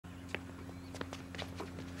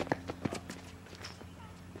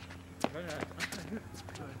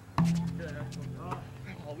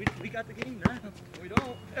Oh, we got the game now. We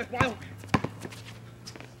don't. Wow.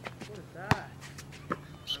 What is that?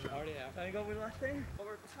 I already have. Can I go with the last thing?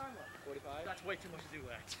 Over the time left. 45. That's way too much to do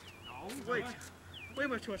that. No. Way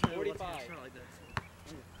much too much to do 45. like this.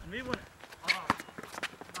 Me one.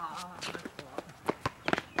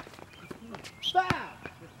 Stop!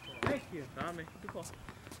 Thank you. Found me. Good call.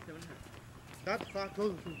 That's 5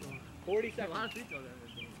 total free throws. 40 A seconds. lot of free throws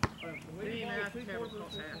there. Three and a half, Camera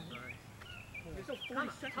close hands. There's still 40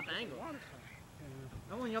 seconds. Tough angle.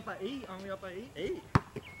 I'm only up by 8. I'm only up by 8. 8.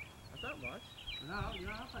 Not that much. No, you're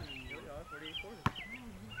not up by 8. Here we are, 48 40.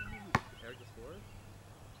 Eric just scored.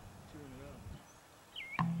 2 in a row.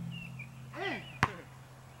 Hey!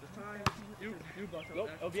 This time, you bust up. Nope,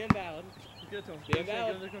 it'll be invalid. Give it to him. Be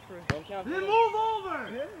invalid. Don't count. Then move over!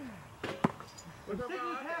 Yeah. I'm sick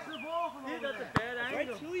of passing the ball from Dude, over that's there. a bad That's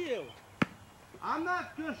angle. right to you. I'm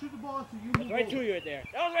not gonna shoot the ball until you That's move right over. to you right there.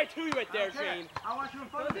 That was right to you right there, Shane. I want you in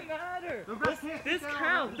front of me. Doesn't matter. The rest can't This sit down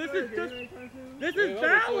counts. on This the is third. just. This Wait, is wait, wait,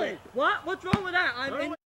 valid. What? What's wrong with that?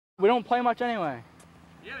 We don't play much anyway.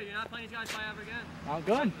 Yeah, you're not playing these guys five ever again. I'm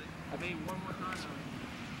good. I mean, one more time.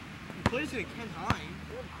 You played this against Ken Hine.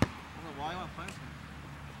 I don't know why I want to play him.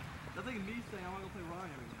 That's like me saying I want to go play Ron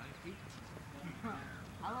every night. I hate this.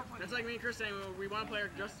 That's like me and Chris saying we want to play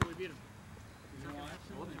Justin, we beat him.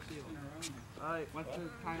 Alright, what's the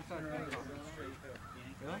time start?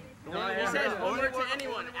 Really? No, he says one word to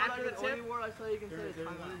anyone after the The only tip. word I say you can say is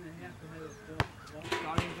timeout.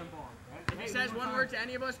 Starting jump ball. If he says one word to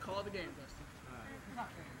any of us, call the game, Justin.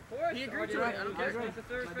 He agreed to it. I don't care. It's the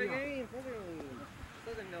third straight game.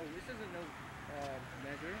 This isn't no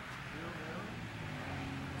measure.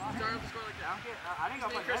 Start off the score like that. I didn't go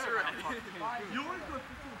Me and play Chris are better. right. You only scored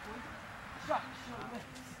 15 points?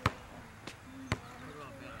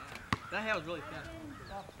 That hair was really fast.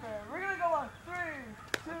 We're gonna go on 3,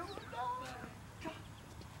 2, go!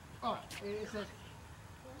 Oh, it says.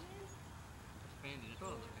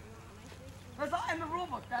 That's not in the rule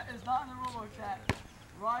book. That is not in the rule book, chat.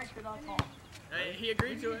 Right, did not talk. Hey, he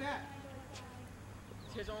agreed to it. That?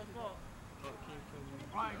 It's his own fault.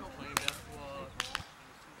 Ryan, go playing basketball.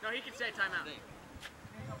 No, he can say timeout.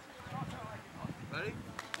 Ready?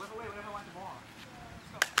 Wait, whenever I want the ball.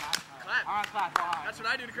 Clap. Alright, clap. Alright. That's what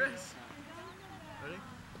I do to Chris. Ready?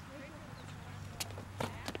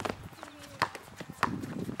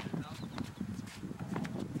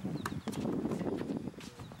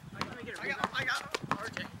 I got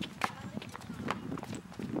RJ.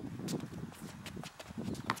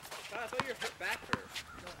 I thought your back hurt.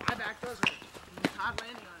 My back does hurt. Todd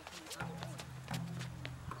landing on it.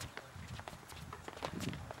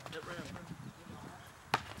 Hit rim.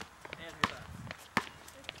 And hit that.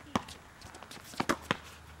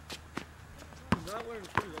 He's not wearing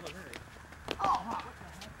shoes already. Oh, wow.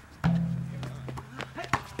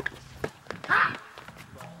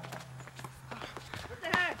 What the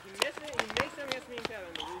heck? You missed it. You missed him against me and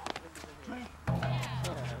Kevin.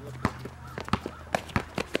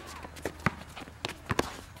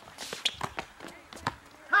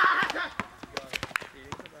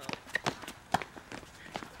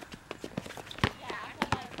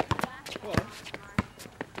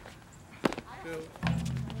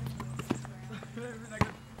 But this is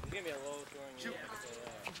It's gonna be a low scoring game.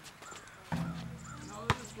 No,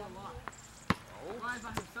 this is a lot. Ryan's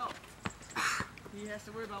by himself. He has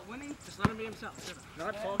to worry about winning. Just let him be himself.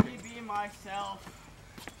 Not Let talking. me be myself.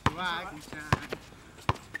 Right.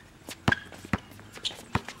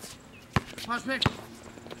 Pass pick.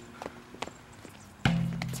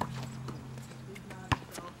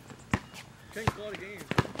 Can't call the game.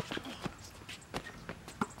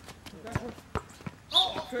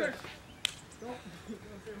 Oh, Chris.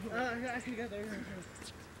 I can get there.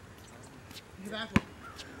 Hit backward.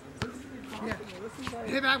 Yeah.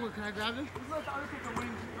 Hit backward. Can I grab it? This is like the Undertaker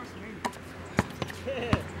winning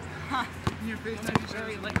WrestleMania. In your face.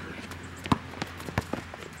 Very likely.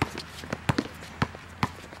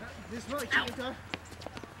 This is really chicken stuff.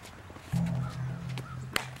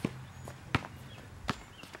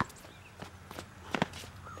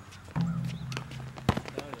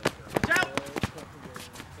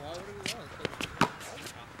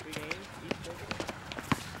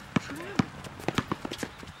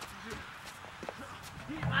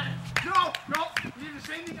 No, you did the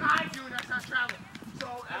same thing I do, and that's not travel. So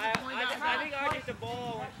every point I think I hit the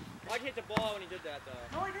ball. I hit the ball when he did that,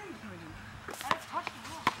 though. No, I didn't. I didn't touch the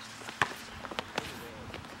ball.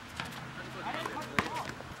 I didn't touch the ball.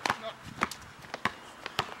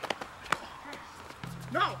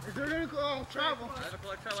 No, if they're gonna call travel, I have to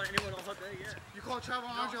collect travel anyone all day, yeah. you call travel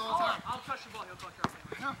on Andre all the time. I'll touch the ball. He'll touch the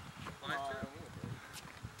ball. No, Mine too.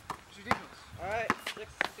 it's ridiculous. Alright,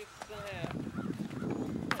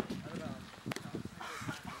 6.5.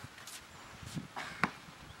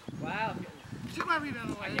 Wow. Shoot my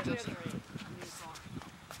rebound away. I can't believe it hasn't rained.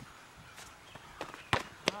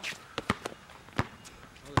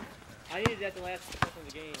 I needed that the last half of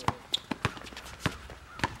the game.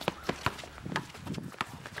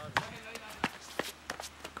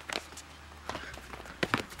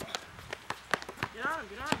 Get on,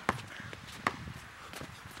 get on.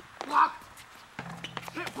 Block.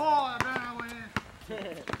 Hit ball. I ran away in.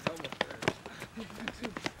 It's almost there.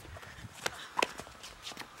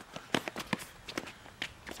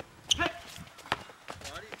 Hit.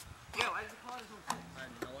 Yeah, why did you call it so quick? I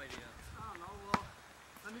have no idea. I don't know. Well,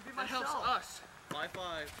 let me be That myself. helps us.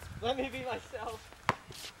 5-5. Let me be myself.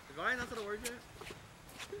 Did Ryan not say the word yet?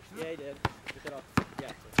 Yeah, he did. He said off.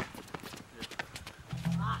 Yeah.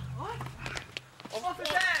 What? Off his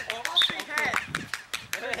head! Off his head!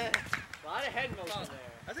 A lot of head motion there.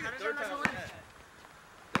 That's like How a does third that time not off go his in? head.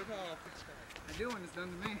 Third time off his head. I do when it's done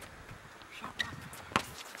to me.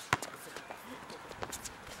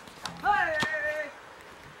 Hey!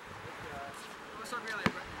 What's up, really,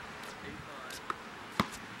 Brett? 8-5.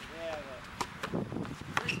 Yeah, but.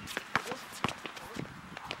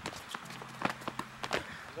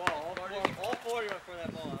 Whoa, all four went for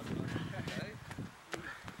that ball. Okay. Can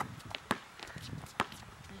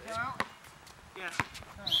you come out? Yeah.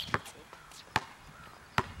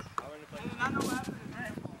 I wouldn't I play. did not know what happened in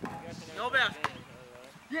that. No back.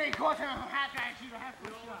 Yeah, he caught him half back, shoot a half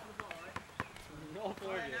foot shot. All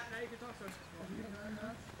four of you. Now you can talk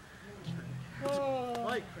so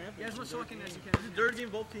Mike, cramp. You guys want short this, you Is can. it dirty game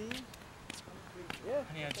both teams? Yeah.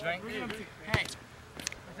 Hey,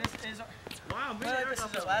 this is Wow, this is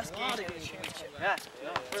the last game of the championship. Yeah,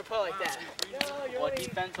 we're put it like that. No, you're What only.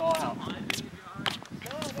 defense all out. No, I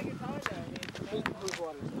think it's hard though. I mean, Who's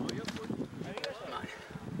water? I think that's fine.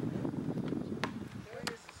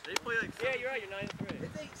 They play like Yeah, you're right. You're 9-3.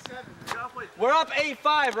 It's 8-7. You gotta play. We're up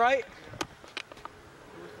 8-5, right?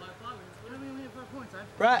 What do you mean we have 5 points? I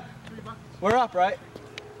have Brett, 3 buckets. we're up, right?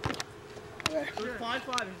 Okay. So it's 5-5 into the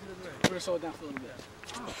ring. We're gonna slow it down for a little bit.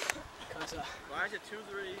 Cause, Why is it 2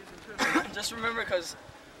 threes and 2? just remember, because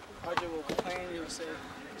RJ will complain, he'll say,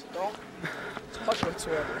 so don't touch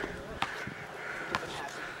whatsoever.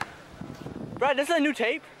 Brett, this is a new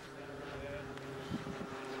tape?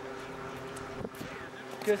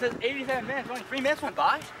 Because it says 87 minutes, only 3 minutes went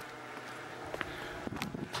by.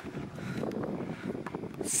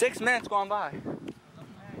 6 minutes gone by. No,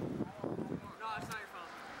 it's not your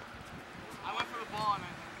fault. I went for the ball and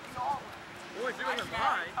Boy, if you're gonna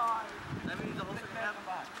buy, that means the whole second half of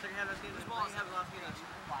second half of this game is playing half of the last game.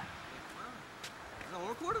 No,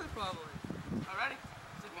 we're recording it probably. Already?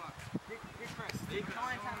 Get Chris. Get Chris.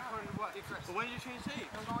 What? Get Chris. But when did you change tape?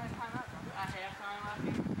 There was only a timeout. At halftime last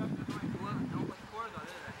game. Don't record though,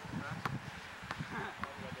 did it?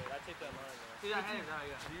 I take that line though. See that hand? Yeah.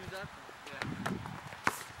 You use that? Yeah.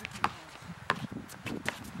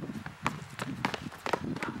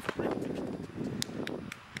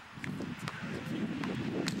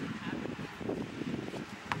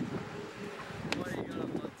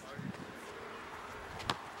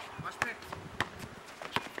 Watch pick.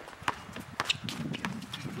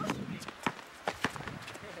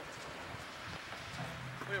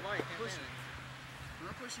 Wait, why? You can't Push manage. I'm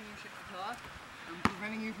not pushing you, shit, Todd. I'm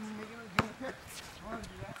preventing you from making a pick. I want to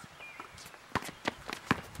do that.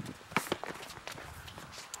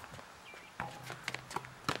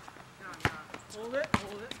 Hold it,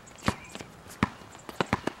 hold it.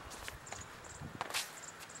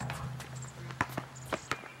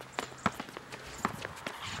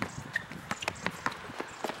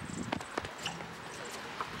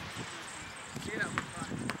 Get up.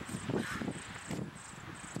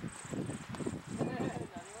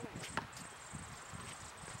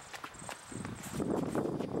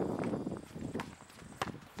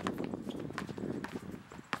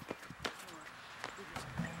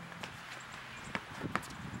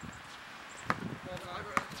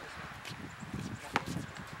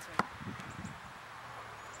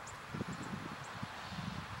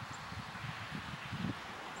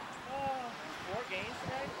 Four games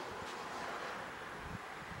today?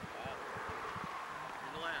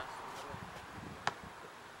 In the last.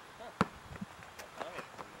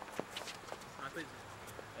 I played.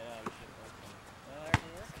 Yeah, we should play.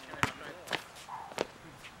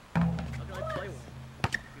 How can I play one?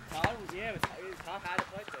 Todd, yeah, Todd had to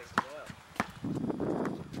play today.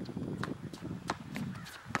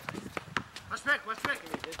 Watch pick, watch pick.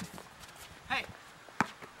 Hey.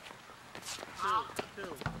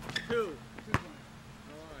 Two.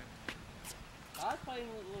 Todd's playing a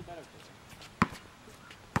little better today.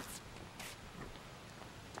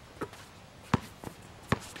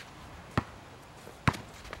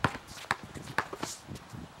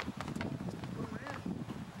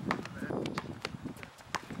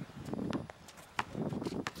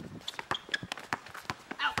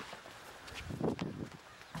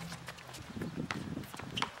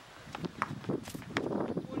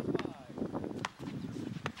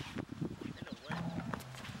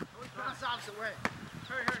 the opposite way.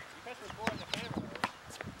 Hurry, hurry. You press record on the camera.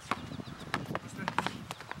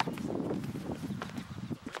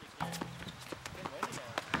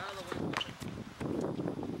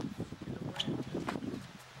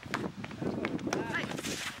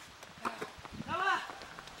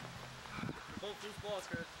 Loose balls,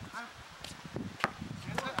 Chris. I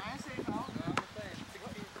didn't say foul. No, I'm just saying.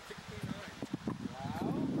 16-9.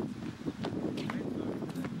 Wow.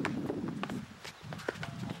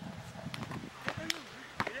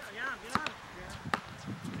 Get out.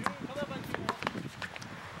 Come up on 2 more.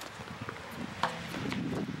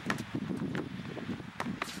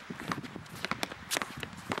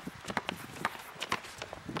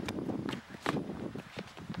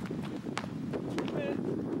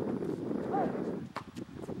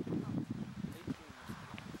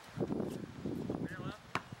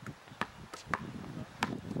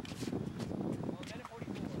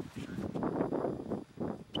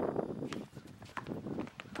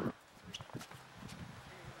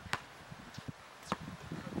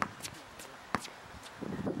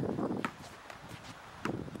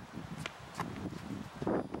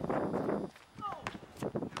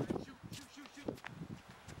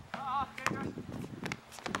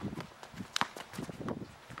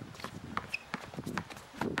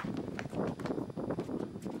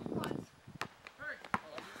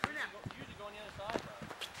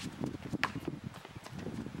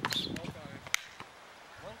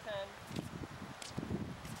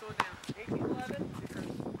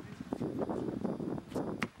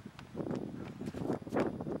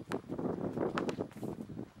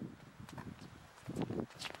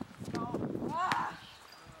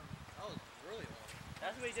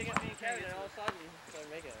 That's what he did against me and Kevin, and all of a sudden, he started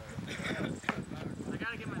making it. I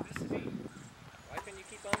gotta get my misses. Why couldn't you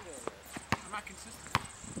keep on doing this? I'm not consistent.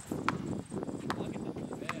 Look at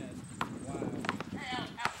this bad. Wow. Hey,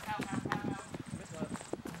 out. Miss left.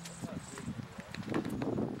 That's not sweet.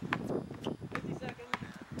 50 seconds.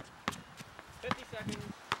 50 seconds.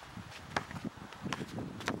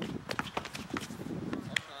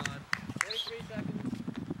 Oh, God. 43 seconds.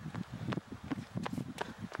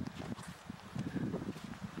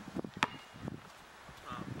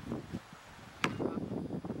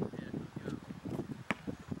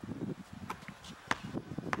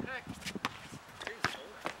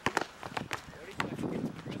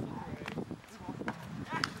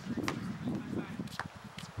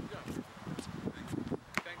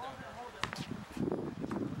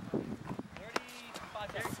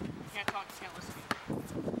 Can't listen to you.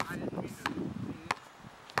 I didn't mean to.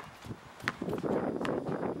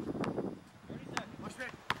 30 seconds. Watch me.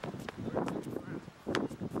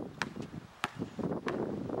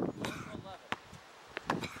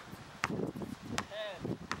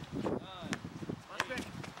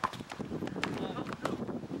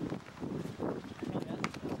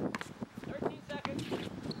 13 seconds.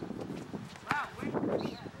 Wow, wait.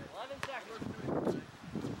 11 seconds.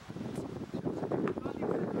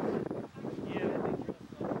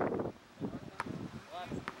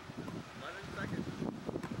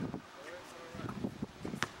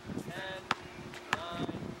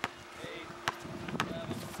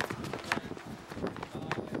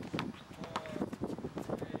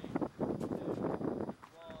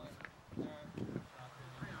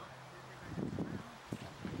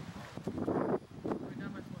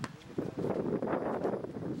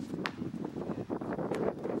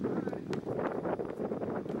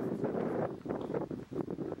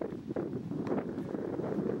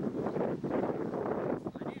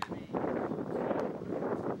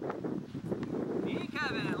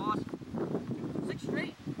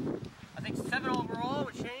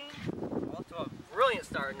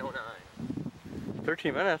 Start in 09.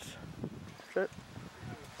 13 minutes. Shit.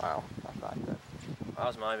 Wow, that's not good. That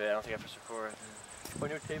was my bad. I don't think I pressed record. When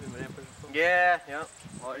you were taping, man, push record. Yeah, yep.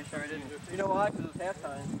 Well, you sure didn't. You know why? Because it was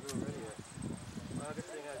halftime. We were ready yet. Well, good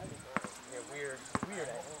thing I think. Yeah, weird. Weird.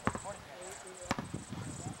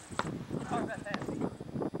 How that fast?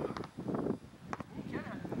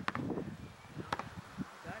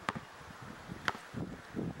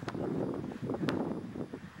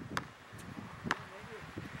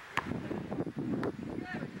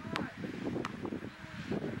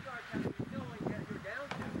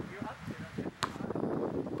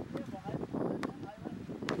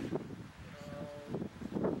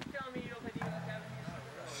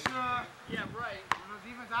 Yeah, right. When the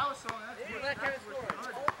defense I was throwing, that's Yeah, what that kind of that's scoring.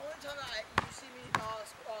 what Only time you see me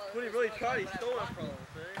When he really tried, he stole it from him,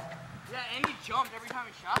 see? Yeah, and he jumped every time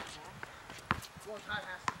he shot the ball. Well, Todd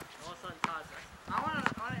has to. All of a sudden, Todd says, I want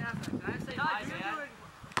to ask that. Can I say Todd, my you're bad? doing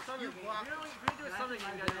something. You're doing something you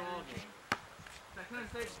guys do all game. I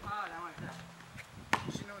couldn't say Todd, I went there.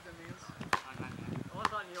 You should know what that means.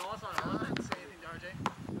 All on you, all on I didn't say anything to RJ.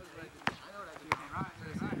 That was what I did. I know what I did. Right.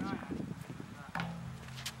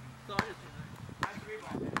 So I just nice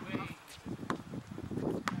rebound. Wait.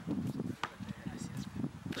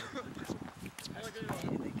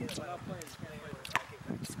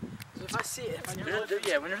 If I see it,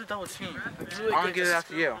 Yeah, when there's a double team, really I'm gonna get it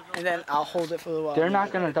after you. and then I'll hold it for a little while. They're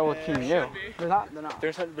not gonna double team you. They're not. They're not.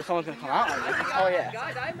 There's someone's gonna come out on you. Oh yeah.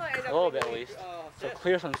 Guys, I might end A up little bit at least. So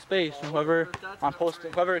clear some space. And whoever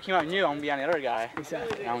came out on you, I'm gonna be on the other guy.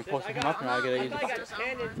 Exactly. And I'm supposed to come up and I'll get it easy. I got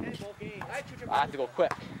 10 in 10 both games. I have to go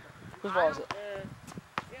quick. Whose ball is it?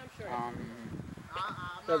 Yeah, I'm sure.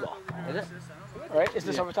 Their ball. Is it? Right? Is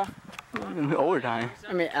this overtime? Overtime.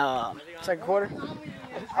 I mean, second quarter.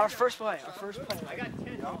 Our first play. Our first play. I got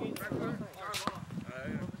 10 both games.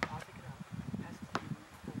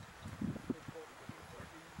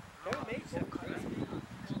 Kevin made 7.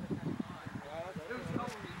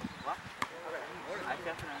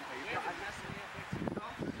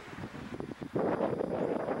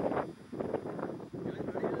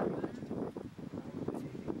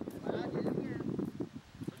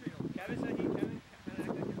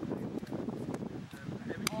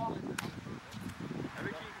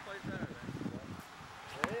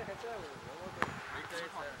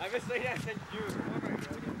 I was saying that since June.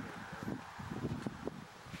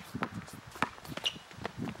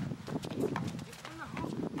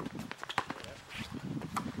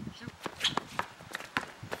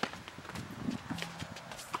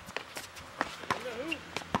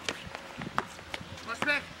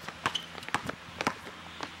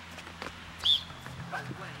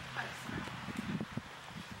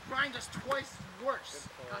 Grind us twice worse.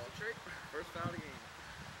 Concentrate. First foul of the game.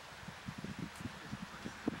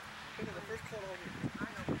 The first call all game. I know.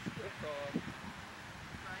 Good call.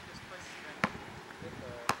 Grind us twice as many. Good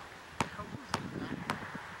call.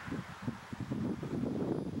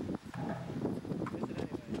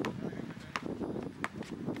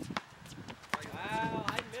 Wow, I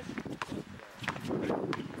missed it.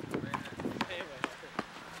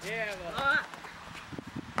 Yeah, but...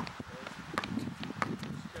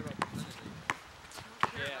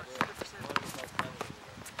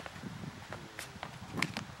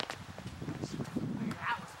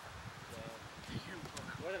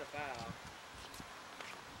 Wasn't a foul.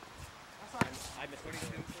 I missed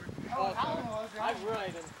 22. Oh, how long was I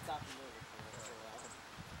really didn't stop the movie.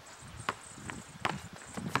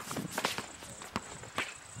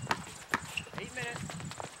 8 minutes.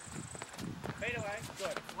 Fade away.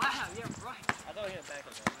 Good. Wow, yeah, right. I thought he had back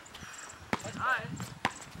in there. That's Alright.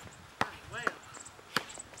 way up.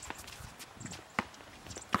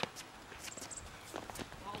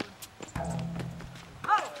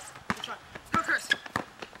 Oh! Go, Chris!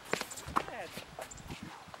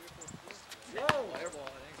 Whoa! Airball, I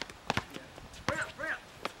think. Bring up, bring up.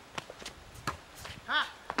 Ha!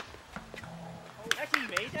 Oh, actually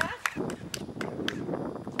made that?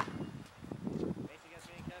 Mace against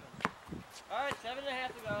me and Kevin. Alright, 7.5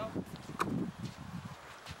 to go.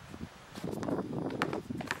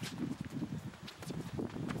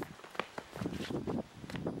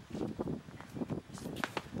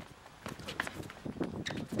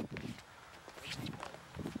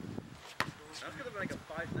 That's gonna be like a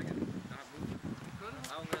 5-second not moving. I don't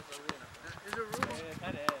know if that's a rule. Is there a rule? Yeah, it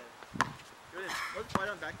kinda is. What's the fight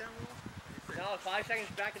on back down rule? No, 5 seconds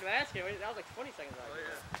back in the basket. That was like 20 seconds back. Oh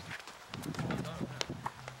yeah.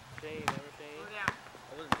 Shane, never Shane. Yeah.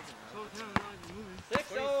 I wasn't thinking that.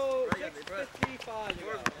 6:55 to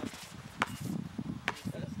go.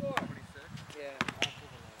 Set a score. 26. Yeah.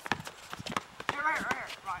 Right.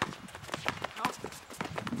 No.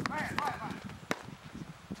 Right.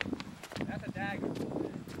 That's a dagger.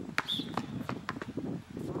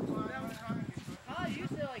 Todd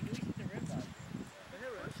used to like at least hit the rim side.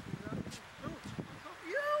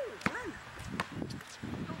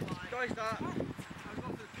 Guys, stop. I was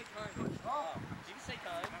going for the pick time. Oh, you can say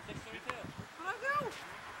time. 6:32. What'd I do?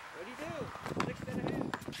 What do you do? 6.5.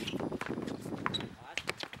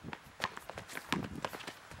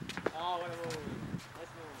 Oh, what a move.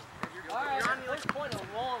 Nice move. Alright, first point in a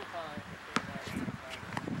long time.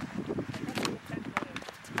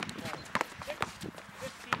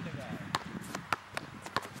 6:15 to go.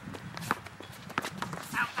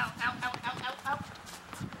 Out.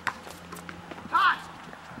 Todd!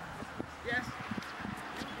 Yes.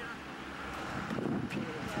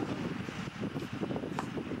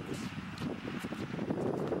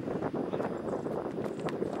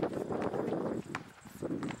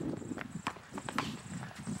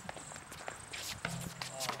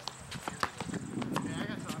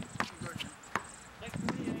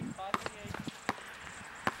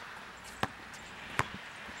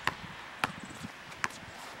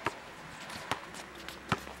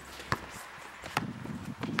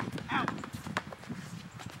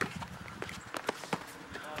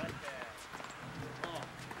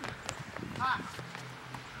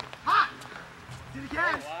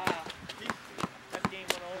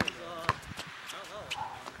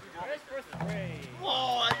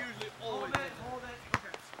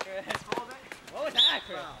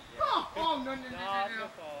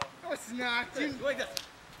 snack. Like this.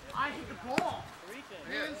 I hit the ball. Reaching.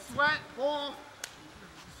 Man, sweat, ball.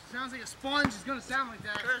 Sounds like a sponge. It's gonna sound like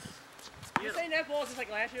that. Chris. You saying that ball is just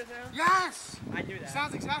like last year's now? Yes! I do that.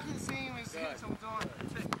 Sounds exactly the same as hitting Good. someone's arm.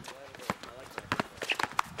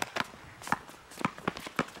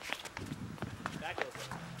 Back goes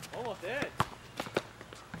in. Almost did.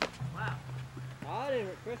 Wow. Todd and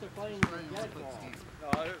Chris are playing dead ball. No,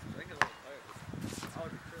 I was thinking a little tired. I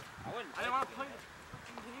would be true. I wouldn't. I didn't want to play the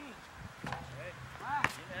fucking game. Hey, Ah, you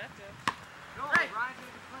didn't have to. no, Hey! Ryan's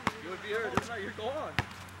gonna be playing. You would be here. This night, you're gone.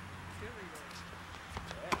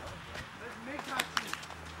 Let's make that shoot.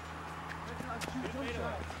 Let's not shoot no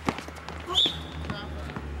shot.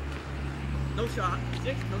 No shot.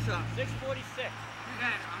 No shot. 6:46.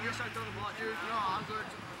 Hey, I'm gonna start throwing the ball, dude. No, I'm good.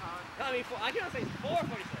 No, I mean, I can say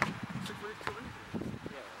 4:46. 6:42.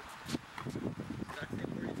 Yeah. Exact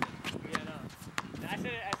same 36. Yeah, no. And I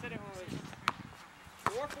said it when it was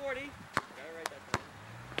 4:40. Gotta write that down.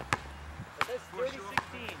 It says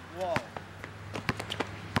 30:16. Whoa.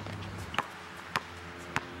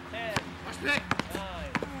 10, Watch pick. 9,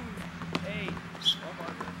 8,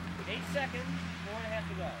 8 seconds, 4.5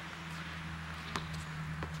 to go.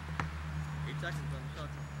 8 seconds on the shot.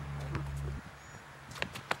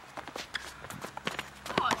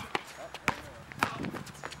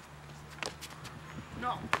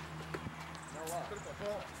 No. No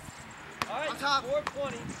what? All right, On top. 4:20.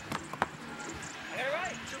 All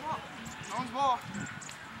right. Good ball. No one's ball.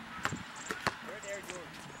 Right there,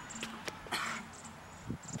 George.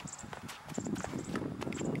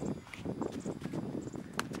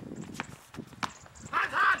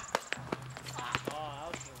 Oh,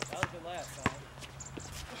 that was good last time.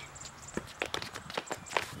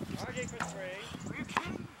 RJ for 3. Are you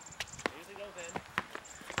kidding? Usually goes in.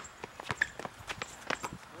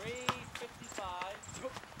 3:55.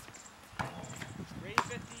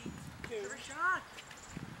 3:52. Every shot.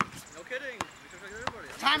 No kidding. We should forget everybody.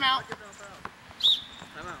 Timeout.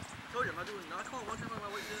 Timeout. Told you, I'm not calling one time on my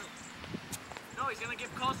way to do. No, he's gonna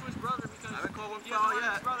give calls to his brother because I haven't called one he doesn't foul want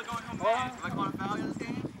yet. his brother going home Oh. mad. Have I called a foul in this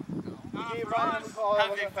game? Gave for Ryan us. a call.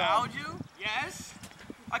 Have they fouled you? Yes.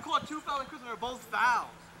 I called 2 fouls and Chris and they're both fouls.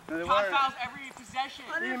 No, they Todd weren't. fouls every possession.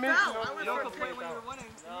 I didn't meant foul. no- I You went don't for complain a when foul. you're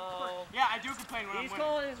winning. No. Yeah, I do complain when He's I'm winning.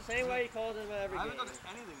 calling it the same way he calls it every I game. haven't done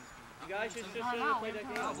anything this game. You guys should just Timeout, play that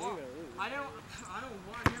game. timeout. You're gonna lose. I don't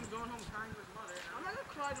want him going home crying to his mother. I'm not gonna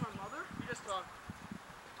cry to my mother. You just talk.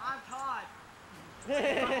 I'm Todd.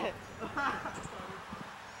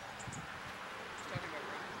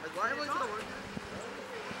 Is Ryan really gonna work?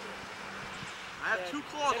 I have 2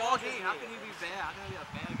 calls all game. How can he be bad? How can he be a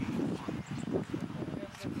bad game?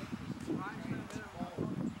 Ryan's been a bit of a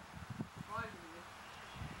surprising me.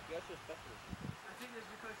 That's just special. I think it's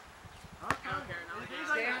because I don't care now. he's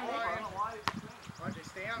Stay like on I Ryan. don't know why he's playing. RJ,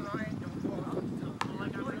 stay on Ryan. Don't go up on the top.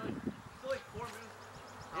 Like I'm really still like 4 minutes.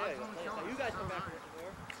 Yeah, you guys come back from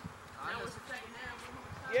before. That was the second half.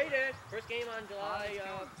 Yeah, you did. First game on July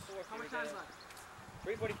 4th. How many times left?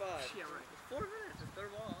 3:45. Yeah, right. It's 4 minutes. It's third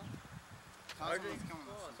ball. Todd's RJ, one's coming.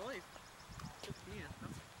 it's only 15.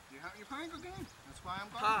 You're playing a good game. That's why I'm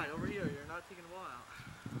going. Todd, over here. You're not taking the ball out.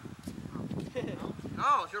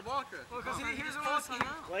 No, it's your ball, Chris. Well, because he doesn't Call want to time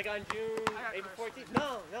out. Like on June I got April first. 14th.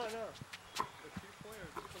 No.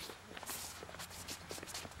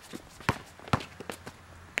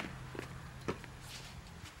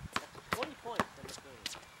 Points in this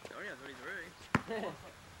game. Oh, yeah, 33.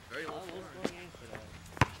 Very low Low scoring. scoring games for that.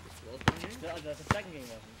 Low scoring game? The second game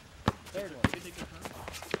wasn't. The third one. You take your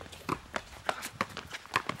time.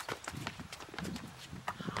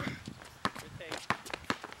 Good take.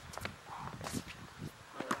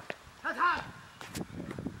 Todd!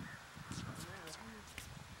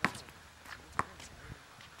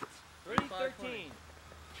 3:13.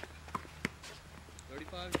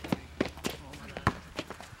 35 20.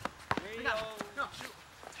 3-0. No.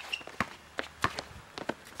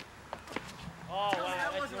 Oh, Tell me wow.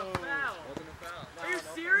 that That's wasn't a no. foul. Wasn't a foul. No, Are you no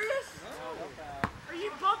serious? foul. No foul. Are you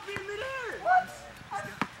bumping in midair? What?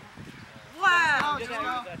 Wow. Just Just have go.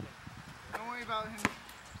 a possession. Don't worry about him.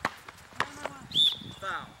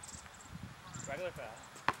 Foul. Regular foul.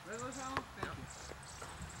 Regular foul? Thank you.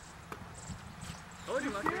 Told you,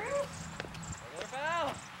 Lucky. Regular foul.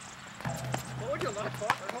 Told you, Lucky.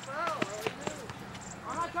 No foul. What do you do?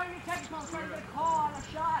 I'm not trying to get technical. I'm trying to get a call on a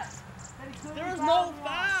shot. That he clearly There was fouled no me on.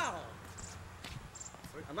 foul.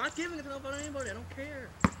 I'm not giving it to nobody, anybody. I don't care.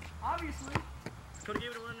 Obviously. Could have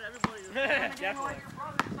given it one to everybody. You're gonna get Definitely. like your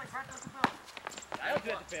brother, just like right down the belt. I don't do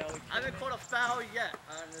it to fail. I haven't caught a foul yet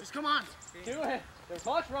on this Just come on. Do it. There's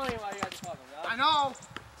much running while you guys are talking. I know.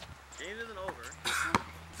 game. Isn't over.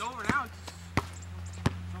 It's over now. It's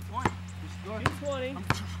no point. Go ahead. 220. Don't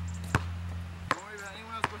worry about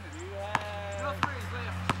anyone else but him. You have No threes,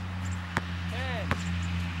 left. 10, 9,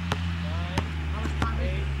 How much time 8,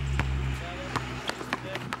 is it? 7,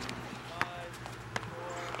 6, 5, 4,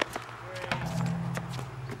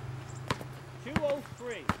 3,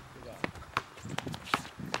 203. We got.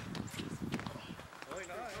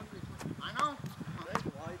 I know.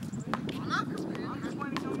 I'm not complaining. I'm just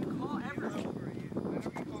wanting to know you call everyone. Whenever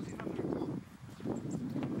you call, he's not going to call.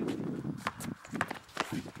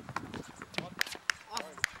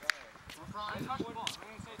 What's wrong? I touched the ball. I'm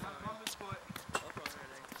going to say something off his foot.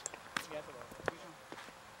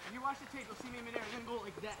 If you watch the tape, you'll see me in midair and then go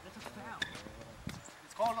like that. That's a foul.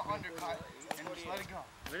 It's called an undercut. And just let it go.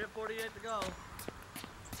 Minute 48 to go.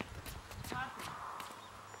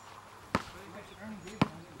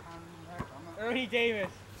 Ernie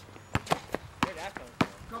Davis. Where'd that come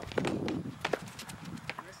from? Wow,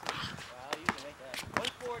 you can make that.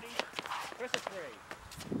 140. Chris is 3.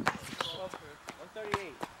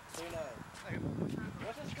 138. 39.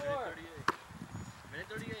 What's the score? Minute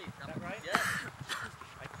 38. Is that right? Yeah.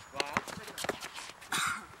 Wow.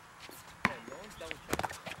 Yeah, no one's double checking.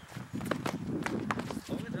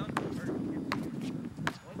 Slow it down to the first.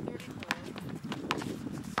 134.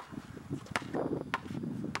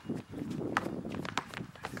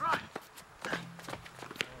 Right.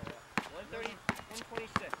 130.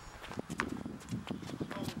 126.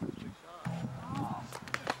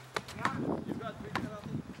 You've got 3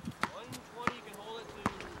 penalties. 120. You can hold it to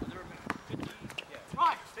Under a minute. 50. Yeah.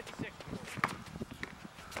 Right. 56.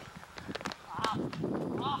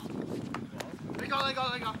 Let go, let go,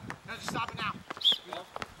 let go. No, just stop it now. Off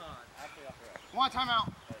Todd. Actually, off the right. One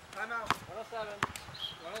timeout. Timeout. 107.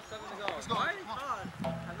 107 to go. Let's go. Why? Come on.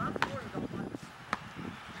 Todd has not scored until 5 minutes.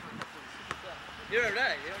 You're right.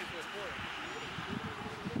 You don't need to score.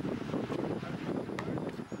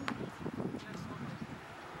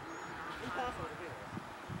 Impossible to do.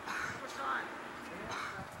 First time.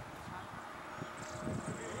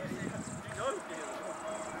 You know who he is.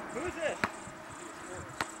 Who's this?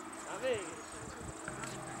 Not me.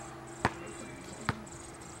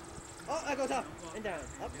 Oh, that goes up and down.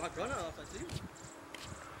 Up. Not gonna off, I see.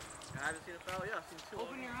 I haven't seen a foul yet. I've seen 2.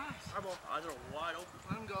 Open your eyes. Eyes are wide open.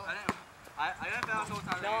 Let him go. I got a foul a couple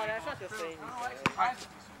times. No, that's not the same. Alright.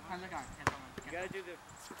 Look on. You gotta do the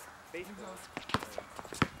baseball.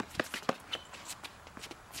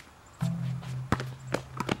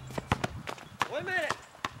 One minute.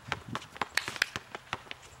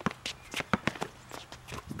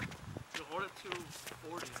 You hold it to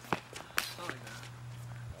 40. Something like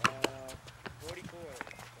that. 44.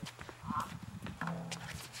 Oh,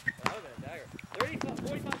 that was a dagger.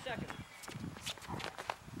 45 seconds.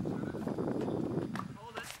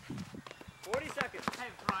 Hold it. 40 seconds. Hey,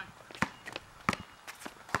 Ryan.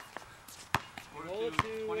 Hold it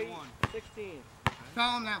to 21. 16.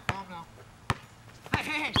 Foul him now. Foul him now.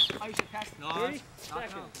 Hey. Oh, you should pass it. No, 30 it's not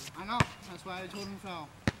seconds. I know. That's why I told him foul.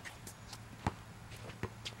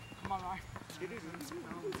 Come on, Ryan.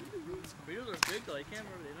 Beatles are big though. You can't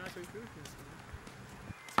remember. They're not very crucial.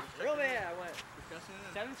 Real man, I went Discussing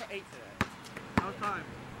it. 7 for 8 today. How's time?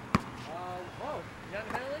 Oh, you got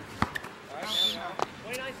the penalty? Alright, now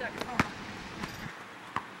 29 seconds.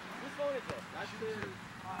 Whose phone is this? That's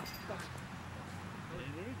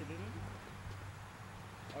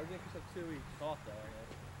Our game is up 2 weeks. Soft though, I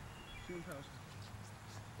guess. Shooting post.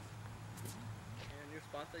 And your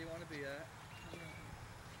spots that you want to be at.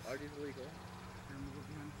 RD's legal.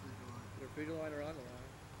 Your free to line or on the line.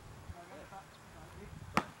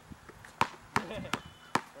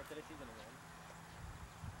 Or today season again.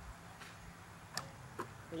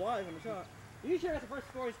 We're live on the shot. You sure that's the first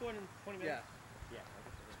score he scored in 20 Yeah. minutes? Yeah. I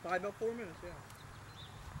guess it is. About 4 minutes, yeah.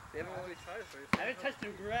 They haven't really tried it first. I haven't touched the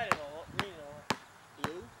red at all. Green at all.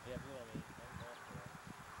 Blue? Yeah, blue on me.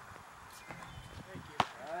 Thank you. Oh,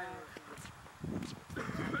 yeah.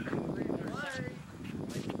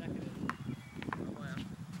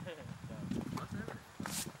 What's that?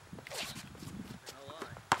 No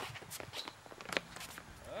lie.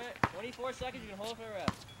 Alright, 24 seconds, you can hold for a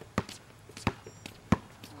rest.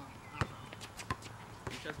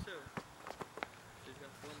 Each have 2. She's got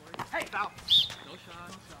 4 more. Hey, foul. No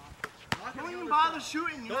shot. Don't even bother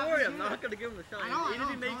shooting. Don't worry, I'm not going to give him the shot. I know, Either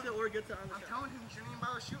he I'm makes it telling- or he gets it on the I'm shot. telling him you shouldn't even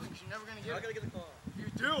bother shooting because you're never going to You're get not it. going to get the call. If you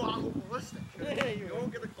do, I'll go ballistic. You You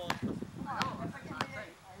won't get the call. I know, that's like I'm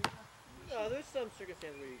saying. No, there's some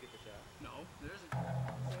circumstances where you get the shot. No, there isn't.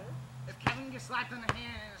 If Kevin gets slapped in the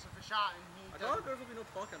hand and it's a shot and he I doesn't. thought there would be no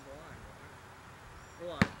talk on the line.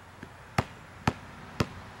 We're live.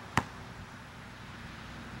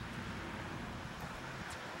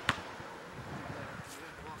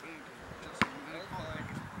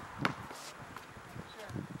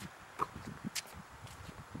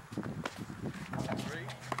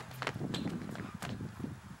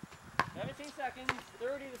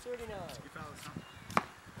 2:39. You found something.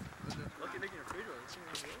 Look at making your free throw. It's going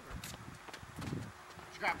to be over.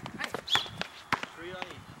 Scrap. Hey. 3 on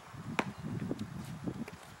each.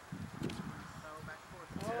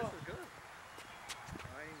 Oh. Yeah, this is good.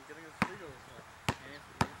 I ain't getting his free throws.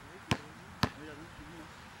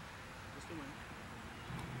 Just to win.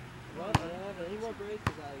 Well, I don't have any more breaks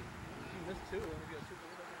because He missed 2. If you got 2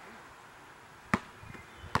 goals, I can win.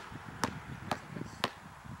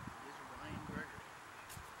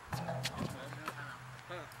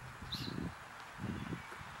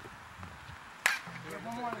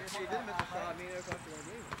 If he didn't miss a shot, I mean, they're going to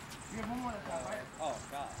win. You have one more time, right? Oh,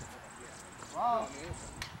 God. Wow. You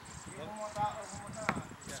have one more time.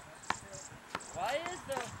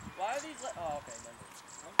 Why are these, oh, okay, numbers.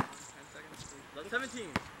 10 seconds. 17.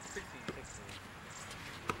 16.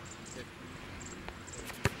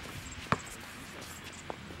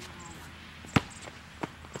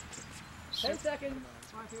 10 seconds.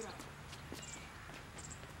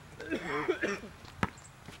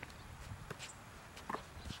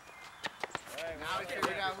 Now we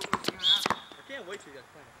figured out who was going to happen. I can't wait till you guys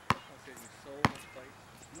play. That's going to save you so much fight.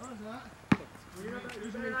 No, it's not.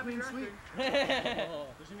 There's going to be a clean sweep. There's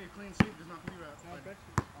going to be a clean sweep. There's not going to be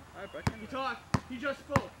Alright, Brett. He talked. He just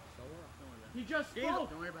spoke. So what? He just spoke.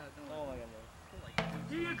 Don't worry about it. Oh, my God.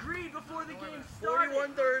 He agreed before the game started.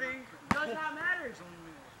 41-30. Does not matter.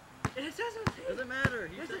 It doesn't. Doesn't matter.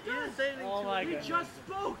 He, Yes, said, it he didn't does. say anything Oh to my it. He goodness. just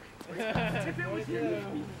spoke. If it was him,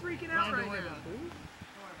 he'd be freaking out right now.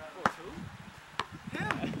 Him.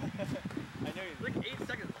 I know you. Like 8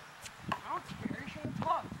 seconds. I don't care. He should have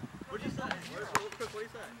talked. What'd you say? What did he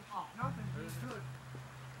say? Oh, nothing. He's good.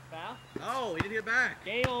 Foul? Oh, he didn't get back.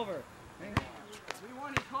 Game over. We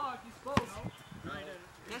wanted to talk. He spoke. No, he didn't.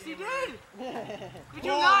 Yes, he did. Did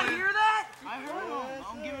you not hear that? I heard him.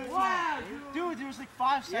 I'm giving it Wow, Dude, there was like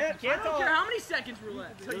 5 seconds. I don't care how many seconds were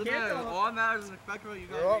left. Doesn't matter. All that matters is the fact that you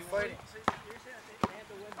guys They're all fighting.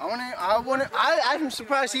 I'm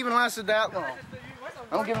surprised he even lasted that long.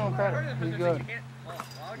 I'm giving him credit. He's good.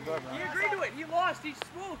 He agreed to it. He lost. He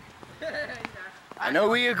spoke. I know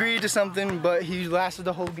we agreed to something, but he lasted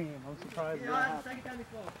the whole game. I'm surprised. Second time he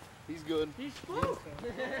spoke. He's good. He spoke.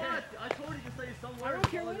 I told you to say some I words. don't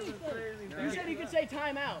care what he said. You said he could say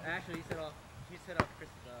timeout. Actually, he said off Chris.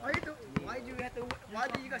 Why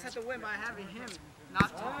do you guys have to win by having him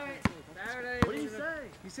not talk? Saturday. What did he say?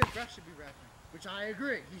 He said ref should be refing, which I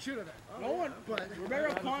agree. He should have been. No one, but we're better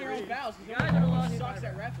off calling our own fouls. You guys are the last sucks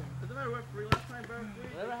at refing. Doesn't matter what free last time, bro.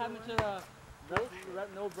 Whatever happened to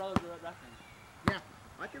no brothers refereeing?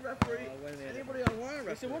 I can referee wait a minute. anybody I want to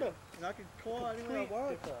Yes, it referee. would've. And I can call anybody I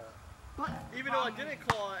want. But Even though I didn't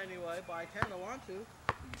call it anyway, but I tend to want to.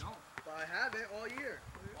 You don't. But I haven't all year.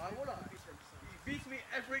 Why would I? He beats me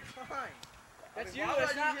every time. That's I mean, you. why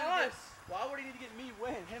would That's I not need him to us. why would he need to get me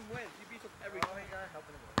win? Him win. He beats us every time.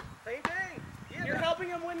 Same thing. Yeah, You're helping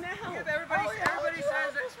him win now. Yeah, but everybody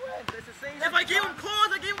says that. It's the same. If I gave him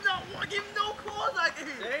cause, I gave him no cause. I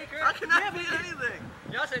cannot beat anything.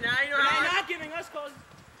 Justin, now you know You're how not giving us calls.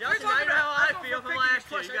 Justin, now you know how I feel from last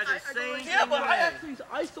year. You guys are the same Yeah, but thing.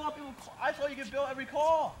 I saw people. I saw you could bill every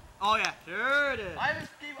call. Oh yeah, sure it is. I haven't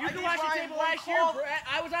gave. You can watch the tape last year.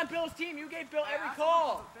 I was on Bill's team. You gave Bill every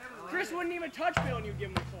call. Chris wouldn't even touch Bill, and you give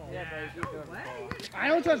him a call. Yeah, but he's doing it. I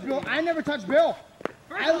don't touch Bill. I never touch Bill.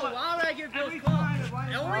 First of all, why would I give Bill calls?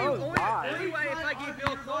 Only way if I give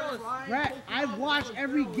Bill calls. Brett, I watch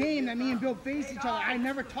every game that me and Bill face each other. I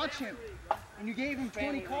never touch him. And you gave him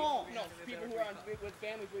 20 calls. No, people who are on, with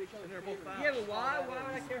families with each other. They're both foul. Yeah, but why would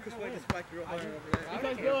I care? Chris White just spiked real hard over there.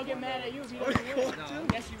 Because Bill will get mad at you if he doesn't win. No.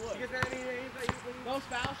 Yes, he would. He gets mad at me. Those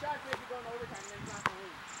foul shots make you go in overtime, and then it's not the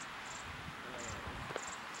league.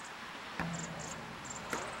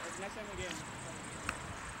 Next time we game.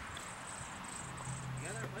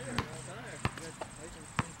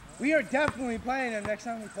 We are definitely playing him next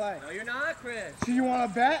time we play. No, you're not, Chris. So you want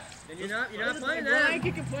to bet? Then you're not playing Ryan them.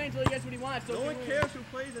 can complain until he gets what he wants. So No one cares who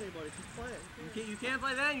plays anybody. Just play it. You can't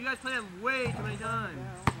play that. You guys play them way too many times.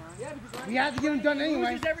 Yeah, because We have to get him done Ryan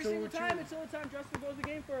anyway. loses every so single we're time until the time Justin goes the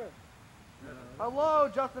game for us.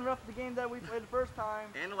 Hello, Justin ref the game that we played the first time.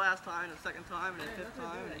 And the last time, the second time, and the fifth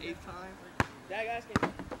time, and the eighth time. That guy's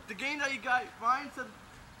getting. The game that you got, Ryan said,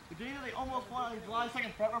 the game that they almost won on July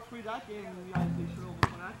 2nd, Brett refereed that game, and you guys they should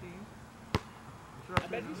have won that game. I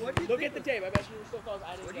bet you, look at the tape. I bet you still calls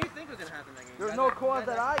I didn't What do get. you think was gonna happen in that game? There's no cause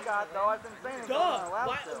that I got though. I've been saying it. Duh!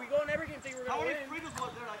 Why, we go in every game thinking we're How going to many win. free throws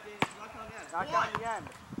was there that game? Not counting the end. Not counting the end.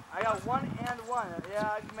 I got 1 and 1. Yeah,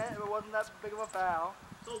 I admit it wasn't that big of a foul.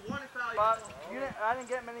 So one foul. But I didn't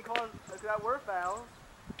get many calls that were fouls.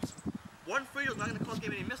 One free throw's not gonna cost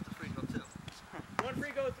game, and he missed the free throw too. One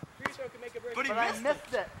free throw can make a break. But he But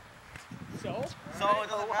missed it. So? So it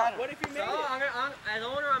doesn't matter. What if you made So, it? as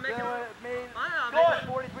owner, I'm making Then it made I'll good.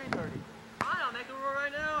 make 43-30. I'll make the rule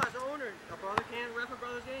right now as an owner. A brother can't ref a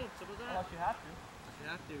brother's game. Simple as that. Unless you have to. You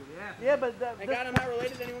have to, yeah. Yeah, but Thank God I'm not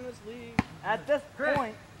related to anyone in this league. at this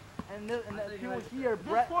point, and the people here,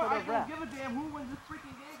 Brett This point, for I the don't ref. give a damn who wins this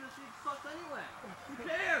freaking game because it sucks anyway. Who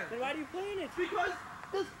cares? Then why do you play in it?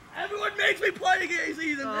 Because everyone makes me play the game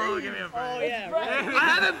season. Oh, give me a break. Oh, yeah. I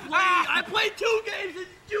haven't played. I played 2 games since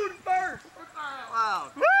June 1st.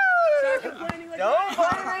 Wow. Start complaining like Don't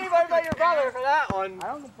that. blame anybody but your brother for that one. I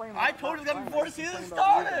don't complain. I told you that before the season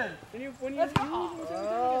started. When you lose, you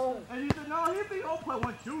say And you said, no, he'd be open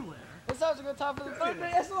play 1-2 later. This sounds a good time for the third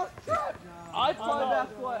base. I play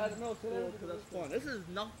basketball at middle school because that's fun. This is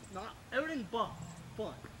not everything but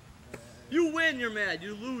fun. You win, you're mad.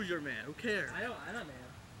 You lose, you're mad. Who cares? I know, man.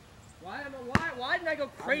 Why didn't I go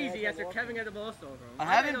crazy after Kevin got the ball stolen from him? I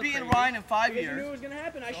haven't beaten Ryan in 5 Because you knew it years. was going to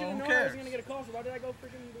happen. I So should have who known I was cares? going to get a call, so why did I go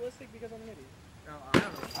freaking ballistic? Because I'm an idiot. No, I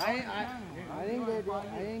don't know. I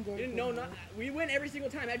didn't go. You didn't know not. We win every single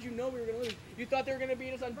time. How'd you know we were going to lose? You thought they were going to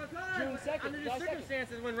beat us on June 2nd. Under the July 2nd.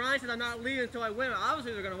 circumstances, when Ryan says I'm not leaving until I win,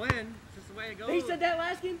 obviously they're going to win. It's just the way it goes. He said that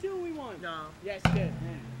last game too. We won. No. Yes, he did.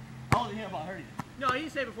 I wasn't here about hurting. No, he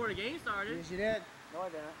didn't say before the game started. Yes, you did. No, I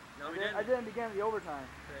didn't. No, he didn't. I didn't begin the overtime.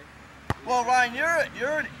 Well, Ryan,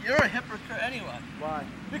 you're a hypocrite anyway. Why?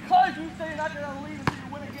 Because you say you're not gonna leave until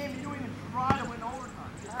you win a game, and you don't even try to win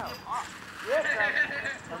overtime. Just give up. Yes,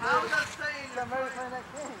 I'm not saying. I'm ready to play next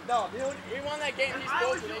game. No, dude, we won that game. He's I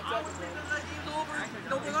supposed would to. think that game's over.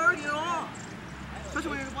 Don't argue at all. Especially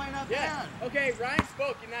when you're playing that Yeah. bad. Okay, Ryan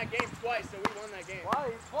spoke in that game twice, so we won that game.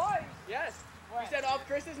 Why? Twice? Yes. You said off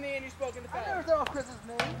Chris's knee and you spoke in the I never foul. said off Chris's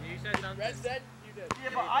name. You said something. Red said you did. Yeah,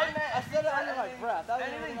 but I meant. I said it under my breath. That was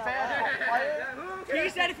Anything anything bad I about player? He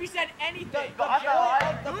said if he said anything. The point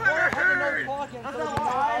of the no talking, so there's no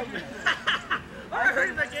argument. I heard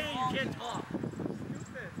in the game you can't talk.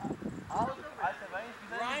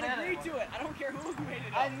 Ryan agreed to it. I don't care who made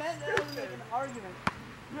it I up. meant that I was making an argument.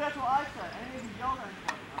 That's what I said. Anything you yelled at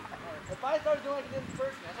anybody. If I started doing like this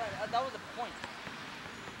person, that was the point.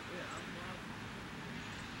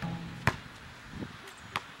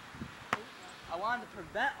 I wanted to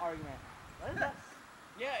prevent argument. What is that?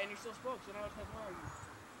 Yeah, and you still spoke, so now it's no argument.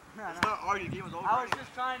 It's not arguing. The game was over. I was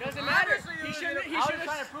just trying to. Doesn't matter. Obviously, He should you- have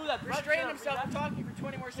trying to prove that Brett restrained should himself have- from talking for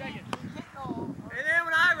 20 more seconds. And then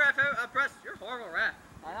when I ref, I press. You're a horrible ref.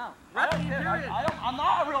 I know. I don't care. I'm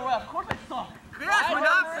not a real ref. Of course I suck. Yes, we're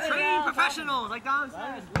not trained professionals like Don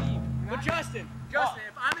said. But Justin,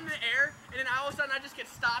 if I'm in the air and then all of a sudden I just get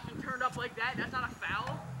stopped and turned up like that, that's not a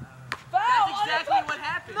foul? That's exactly what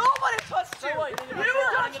happened. Nobody touched you. You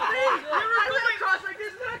touched me! I went across like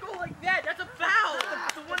this and I go like that. That's a foul.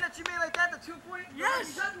 The one that you made like that, the 2-point?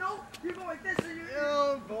 Yes. No, you go like this and you.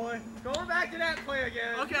 Oh boy. Going back to that play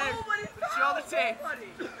again. Okay, show the tape.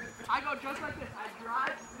 I go just like this. I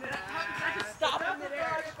drive, and then I just stop in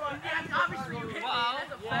midair. Yeah, obviously you hit me.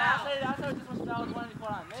 That's a foul. I said this was that was one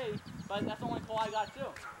put on me, but that's the only call I got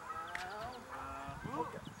too.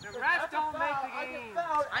 The refs don't make the game.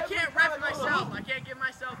 I can't ref myself. I can't give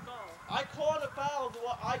myself calls. I call the fouls,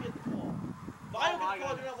 what I get the call. If I don't get the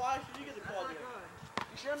call, then why should you get the call?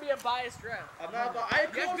 You shouldn't be a biased ref. I'm not. I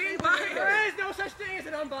You're being call biased. There is no such thing as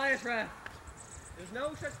an unbiased ref. There's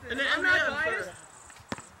no such thing. And then I'm not biased.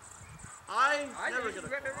 I I never think get a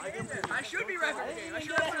you ref call. every game then. I should be ref every game. I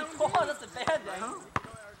should That's ref a call. That's a bad thing.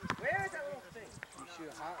 Where is that little thing?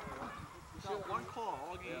 One call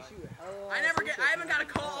all game. I haven't got a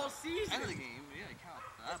call all season. End of the game, yeah, it counts.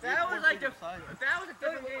 If that was like if that was a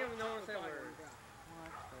different game, no one said word.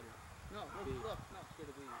 No, look,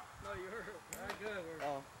 no, you're Very good.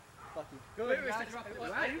 Oh, fuck you. Good.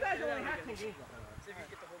 Wow, You guys only have 10 games left. See if you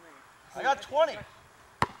get the whole name. I got 20.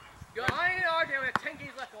 Good. Ryan and RJ only have 10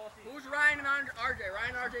 games left all season. Who's Ryan and RJ?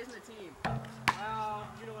 Ryan and RJ's in the team. Well,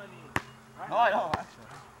 you know what I mean. No, I don't actually.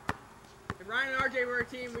 If Ryan and RJ were a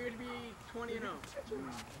team, we would be 20 and 0.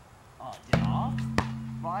 Oh, yeah.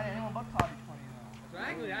 Ryan, anyone but Todd is 20 now.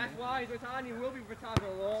 Exactly. That's why he's with Todd and he will be with Todd for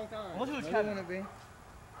a long time. What's with What do you Kevin? want to be?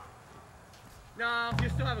 No, you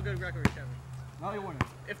still have a good record with Kevin. No, you wouldn't.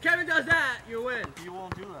 If Kevin does that, you win. You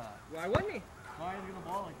won't do that. Why wouldn't he? Ryan's gonna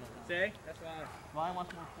ball like that. See? That's why. Ryan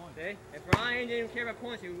wants more points. See? If Ryan didn't care about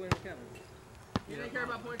points, he would win with Kevin. You didn't care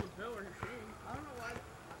about points with Bill or Shane. I don't know why.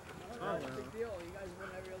 That's a big deal. You guys win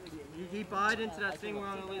every other game. He bought into that thing where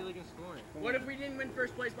on the league and scoring. What if we didn't win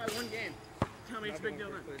first place by one game? Tell me it's a big deal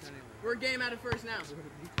then. We're a game out of first now.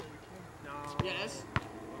 No. Yes.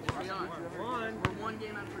 Yes, we are. One. We're one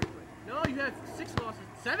game out of first place. No, you have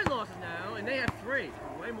 7 losses now, and they have 3.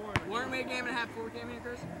 Way more. Weren't we a game and a half before we came here,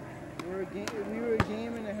 Chris? We were a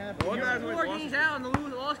game and a half. Well, behind. guys, Four games out in the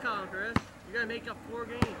lose-loss column, Chris. You gotta make up 4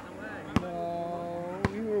 games. No way. No,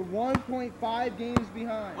 we were 1.5 games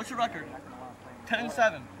behind. What's your record?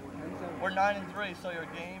 10-7. We're 9-3, so you're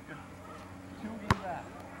 2 games back.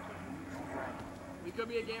 We could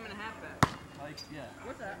be a game and a half back. Like, yeah.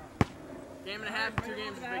 What's that? Game and a half, 2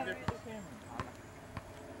 games is a big difference.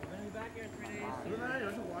 We're gonna be back here in 3 days.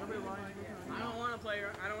 I don't want to play.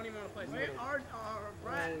 I don't even want to play. Wait,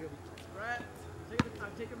 Brett.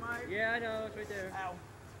 I'm taking my. Yeah, I know. It's right there.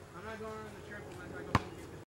 I'm not going on the trip unless I go